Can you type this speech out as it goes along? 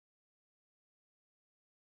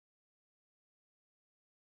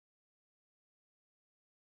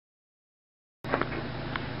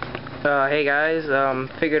Hey guys,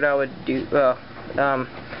 figured I would do, I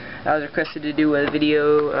was requested to do a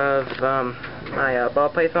video of, my, ball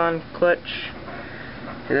python clutch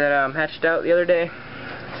that, hatched out the other day.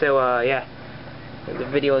 So, yeah, the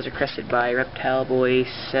video was requested by Reptile Boy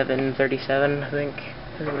 737, I think,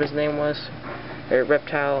 is what his name was. Or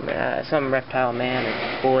Reptile, some Reptile Man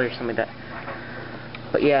or Boy or something like that.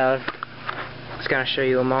 But yeah, I was gonna show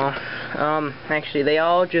you them all. Actually, they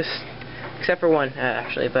all just, except for one,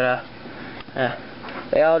 actually, but,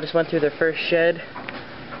 they all just went through their first shed,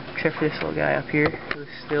 except for this little guy up here, who's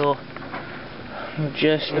still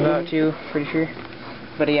just about to, pretty sure.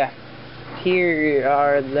 But yeah, here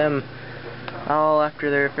are them all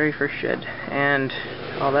after their very first shed, and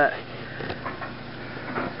all that.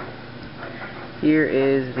 Here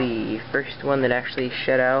is the first one that actually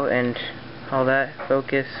shed out, and all that.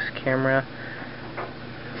 Focus, camera.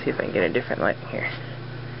 Let's see if I can get a different light here.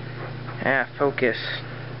 Focus.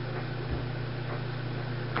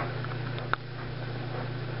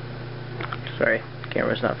 Sorry, the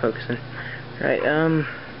camera's not focusing. Right,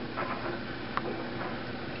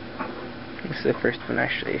 this is the first one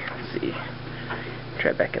actually. Let's see.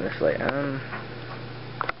 Try back in this light.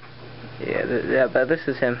 Yeah, but this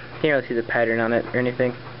is him. You can't really see the pattern on it or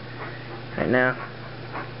anything right now.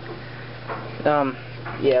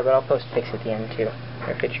 Yeah, but I'll post pics at the end too,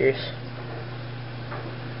 or pictures.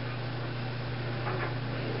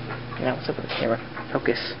 Now, what's up with the camera?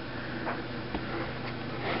 Focus.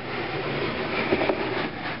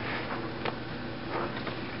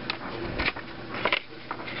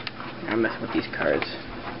 I'm messing with these cards.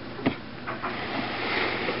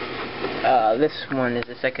 This one is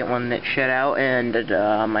the second one that shed out, and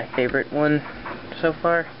my favorite one so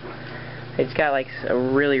far. It's got like a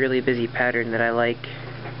really busy pattern that I like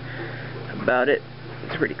about it.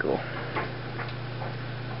 It's pretty cool.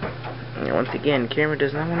 And once again, camera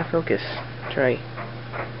does not want to focus. Try.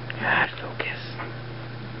 God, focus.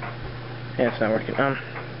 Yeah, it's not working.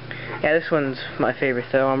 Yeah, this one's my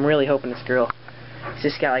favorite though. I'm really hoping this girl. It's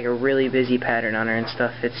just got like a really busy pattern on her and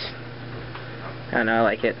stuff. It's, I don't know, I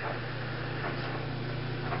like it.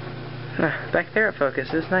 Back there it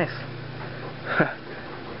focuses, nice.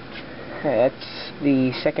 Okay, that's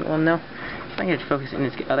the second one though. If I can get focus in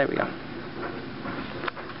this, oh, there we go.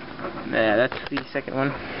 Yeah, that's the second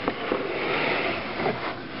one.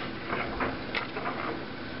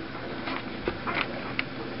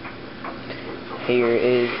 Here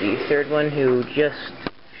is the third one who just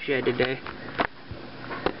shed today.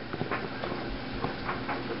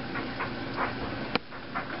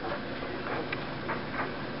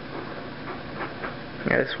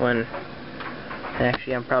 Yeah, this one,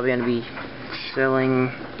 actually I'm probably going to be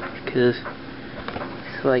selling, because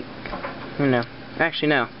it's like, you know, actually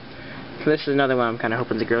no. So this is another one I'm kind of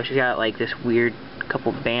hoping to grow. She's got like this weird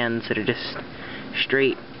couple bands that are just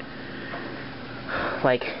straight,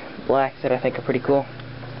 like black, that I think are pretty cool.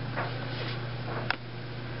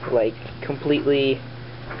 Like completely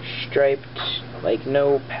striped, like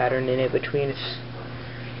no pattern in it between. It's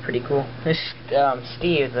pretty cool. This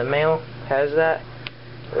Steve, the male, has that,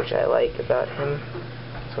 which I like about him.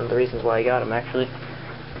 It's one of the reasons why I got him, actually,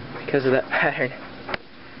 because of that pattern.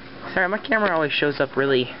 Sorry, my camera always shows up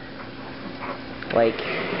really, like,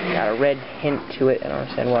 got a red hint to it. I don't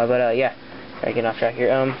understand why, but yeah, sorry, getting off track here.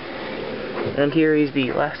 And here is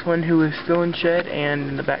the last one who is still in shed and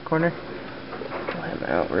in the back corner. Pull him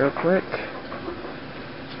out real quick.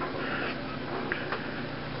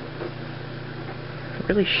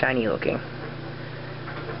 Really shiny looking.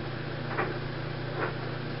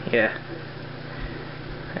 Yeah,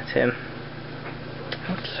 that's him.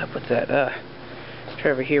 What's up with that?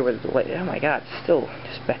 Try over here with the light. Oh my God, still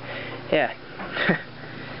just back. Yeah,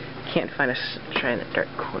 can't find us. Try in the dark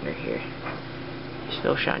corner here.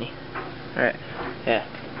 Still shiny. All right. Yeah,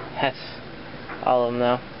 that's all of them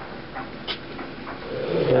though.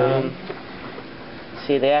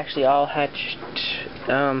 See, they actually all hatched.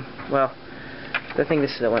 Well, I think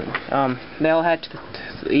this is the one. They all hatched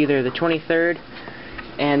either the 23rd.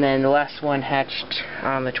 And then the last one hatched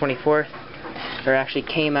on the 24th, or actually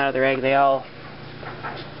came out of their egg. They all,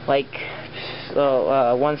 like,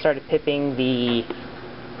 so, one started pipping the,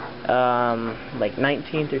 like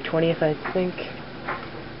 19th or 20th, I think,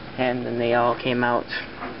 and then they all came out,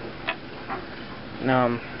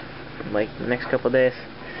 like the next couple of days.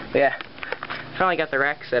 But yeah, finally got the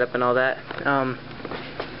rack set up and all that,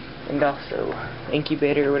 and also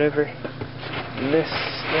incubator or whatever. This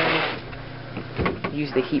thing.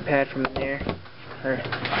 Use the heat pad from there, or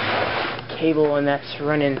cable, and that's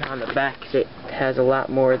running on the back, because it has a lot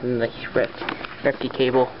more than the Repti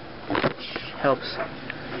cable, which helps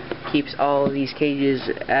keeps all of these cages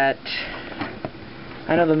at,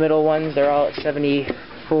 I know the middle ones, they're all at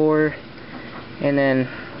 74, and then,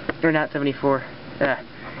 or not 74,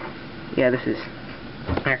 yeah, this is,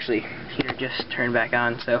 actually, heater just turned back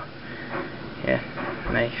on, so, yeah,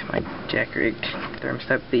 my jack rigged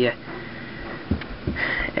thermostat, but yeah,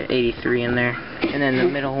 at 83 in there, and then the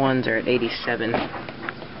middle ones are at 87,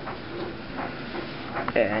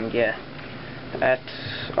 and yeah, that's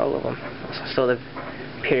all of them. Still the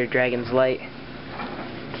Imperial Dragon's Light,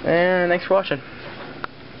 and thanks for watching.